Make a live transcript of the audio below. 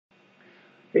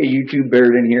Hey, YouTube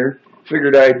Baird in here.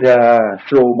 Figured I'd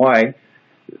throw my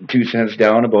 2 cents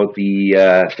down about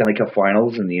the Stanley Cup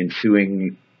Finals and the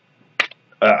ensuing,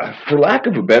 for lack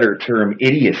of a better term,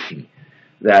 idiocy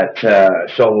that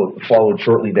followed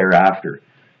shortly thereafter.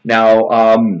 Now,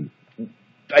 I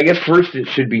guess first it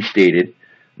should be stated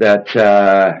that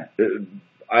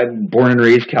I'm born and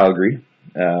raised Calgary.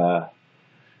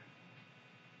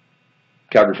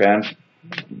 Calgary fans,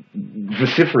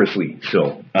 vociferously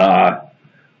so.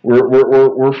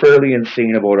 We're fairly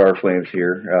insane about our Flames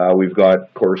here. We've got,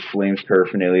 of course, Flames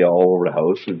paraphernalia all over the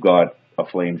house. We've got a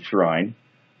Flames shrine.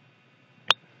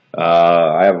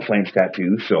 I have a Flames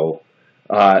tattoo. So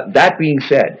that being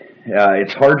said,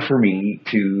 it's hard for me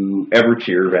to ever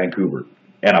cheer Vancouver,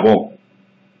 and I won't.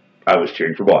 I was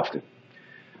cheering for Boston.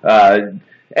 And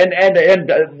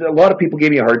a lot of people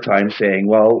gave me a hard time saying,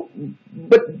 well,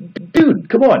 but dude,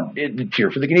 come on, cheer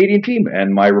for the Canadian team.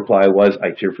 And my reply was,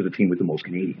 I cheer for the team with the most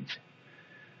Canadians.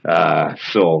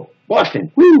 So Boston,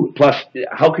 woo! Plus,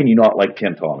 how can you not like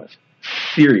Tim Thomas?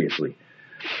 Seriously.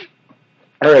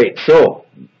 All right, so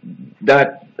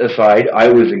that aside, I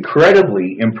was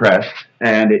incredibly impressed,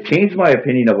 and it changed my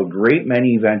opinion of a great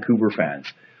many Vancouver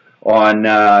fans on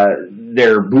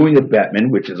their booing of Bettman,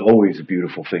 which is always a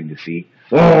beautiful thing to see.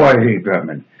 Oh, I hate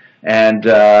Bettman. And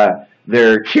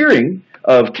their cheering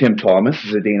of Tim Thomas,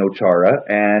 Zdeno Chara,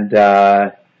 and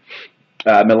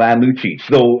Milan Lucic.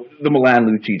 Though the Milan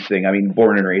Lucic thing, I mean,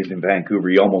 born and raised in Vancouver,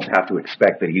 you almost have to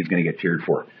expect that he's going to get cheered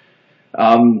for.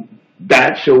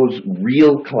 That shows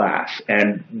real class.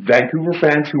 And Vancouver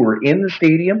fans who were in the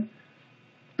stadium,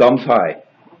 thumbs high.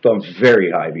 Thumbs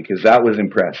very high, because that was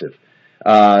impressive.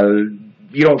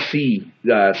 You don't see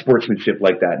sportsmanship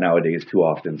like that nowadays too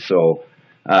often. So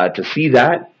to see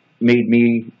that made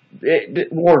me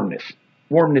warmness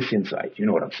inside. You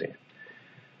know what I'm saying?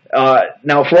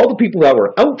 Now, for all the people that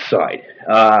were outside,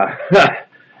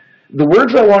 the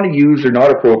words I want to use are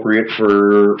not appropriate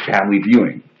for family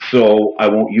viewing, so I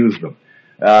won't use them.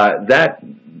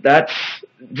 That's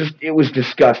just, it was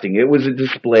disgusting. It was a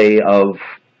display of,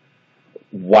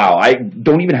 wow, I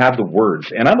don't even have the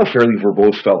words, and I'm a fairly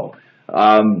verbose fellow.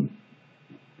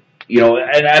 You know,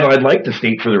 and I'd like to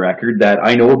state for the record that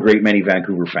I know a great many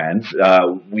Vancouver fans.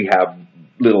 We have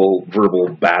little verbal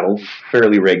battles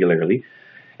fairly regularly.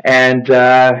 And,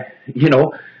 you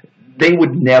know, they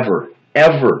would never,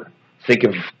 ever think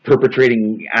of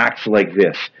perpetrating acts like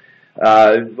this.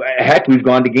 Heck, we've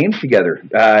gone to games together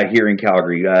here in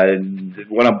Calgary.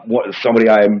 Somebody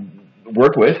I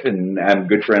work with and I'm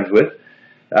good friends with,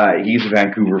 he's a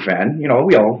Vancouver fan. You know,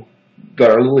 we all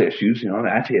got our little issues, you know,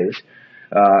 that's his.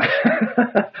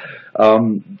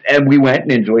 And we went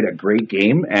and enjoyed a great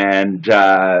game and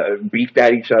beaked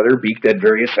at each other, beaked at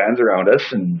various fans around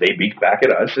us, and they beaked back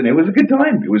at us, and it was a good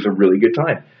time. It was a really good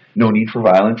time. No need for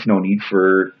violence, no need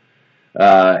for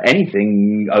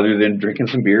anything other than drinking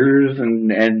some beers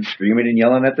and screaming and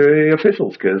yelling at the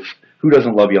officials, because who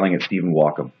doesn't love yelling at Stephen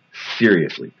Walkham?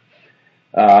 Seriously.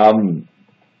 So,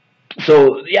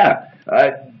 yeah.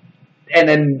 And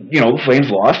then, you know, the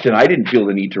Flames lost, and I didn't feel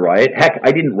the need to riot. Heck,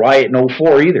 I didn't riot in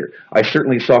 '04 either. I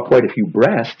certainly saw quite a few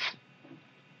breasts.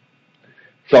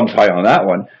 Thumbs high on that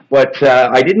one. But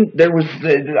I didn't, there was,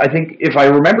 I think, if I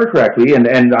remember correctly, and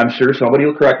I'm sure somebody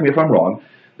will correct me if I'm wrong,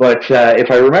 but if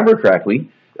I remember correctly,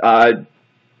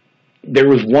 there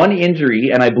was one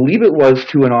injury, and I believe it was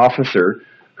to an officer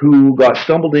who got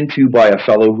stumbled into by a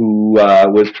fellow who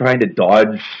was trying to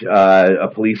dodge a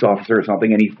police officer or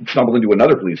something, and he stumbled into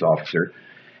another police officer.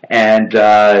 And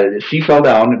she fell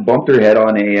down and bumped her head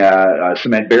on a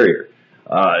cement barrier.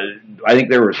 I think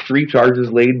there was 3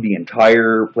 charges laid the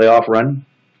entire playoff run.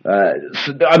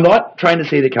 So I'm not trying to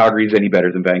say that Calgary is any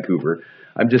better than Vancouver.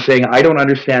 I'm just saying I don't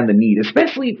understand the need,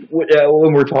 especially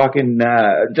when we're talking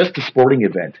just a sporting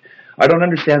event. I don't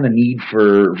understand the need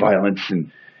for violence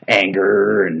and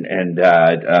anger and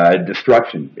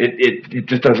destruction. It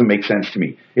just doesn't make sense to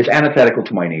me. It's antithetical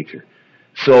to my nature.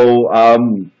 So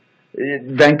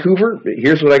Vancouver,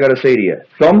 here's what I got to say to you.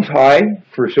 Thumbs high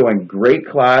for showing great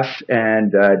class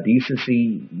and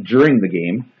decency during the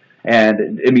game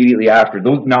and immediately after.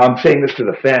 Now I'm saying this to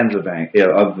the fans of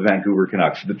the Vancouver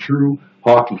Canucks, the true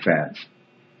hockey fans.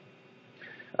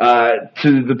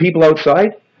 To the people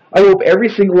outside, I hope every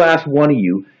single last one of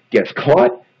you gets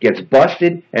caught, gets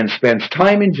busted, and spends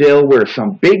time in jail where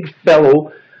some big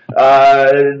fellow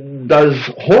does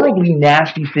horribly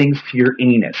nasty things to your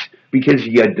anus, because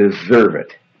you deserve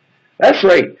it. That's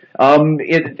right. And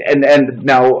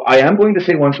now I am going to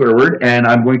say one sort of word, and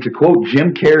I'm going to quote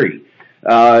Jim Carrey.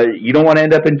 You don't want to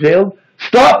end up in jail?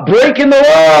 Stop breaking the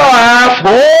law,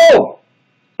 asshole!